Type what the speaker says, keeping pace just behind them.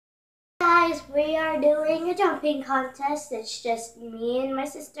guys, we are doing a jumping contest. It's just me and my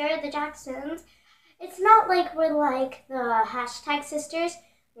sister, the Jacksons. It's not like we're like the hashtag sisters.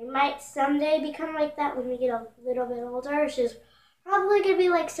 We might someday become like that when we get a little bit older, which is probably going to be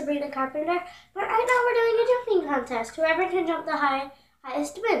like Sabrina Carpenter. But right now we're doing a jumping contest. Whoever can jump the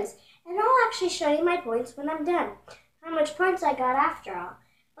highest wins. And I'll actually show you my points when I'm done. How much points I got after all.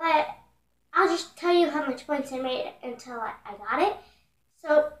 But I'll just tell you how much points I made until I got it.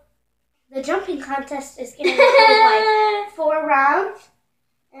 So the jumping contest is going to be like 4 rounds.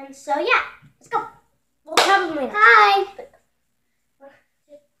 And so yeah, let's go. We'll probably win. Hi.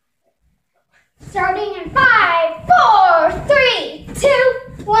 Starting in 5, 4, 3,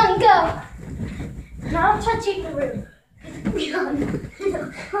 2, 1, go. Not touching the roof.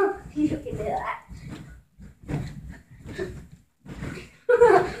 You can do that.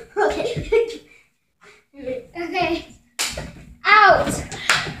 Okay. Out.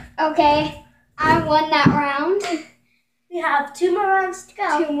 Okay. I won that round. We have 2 more rounds to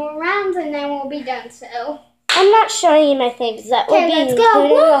go. 2 more rounds and then we'll be done. So I'm not showing you my things. That would be let's go.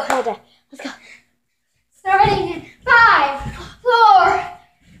 Woo. Hold on. Let's go. starting in 5, 4,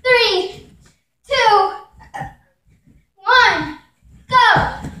 3, 2, 1, go.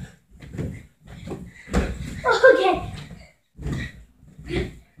 Okay.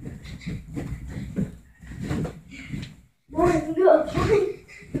 One, go.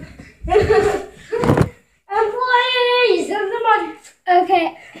 Employees of the month. Okay.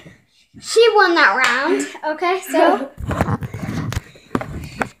 She won that round. Okay, so.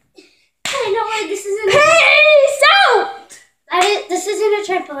 Hey, no way, this isn't. Peace out! This isn't a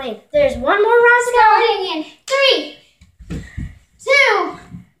trampoline. There's one more round to go. Starting in 3, 2,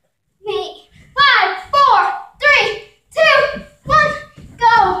 5, 4, 3, 2, 1,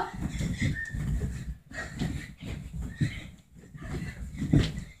 go.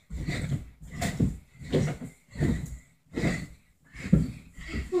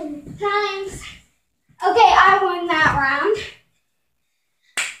 Times. Okay, I won that round.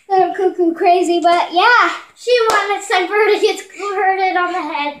 Little cuckoo crazy, but yeah. She won. It's time for her to get hurted on the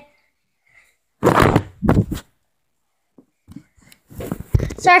head.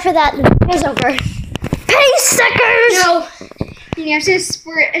 Sorry for that. It's over. Hey, suckers! No. You have to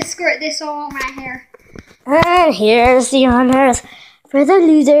squirt this all on my hair. And here's the honors for the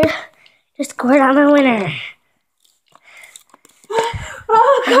loser to squirt on the winner.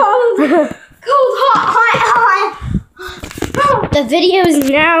 Oh, cold. Cold, hot. The video is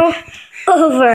now over.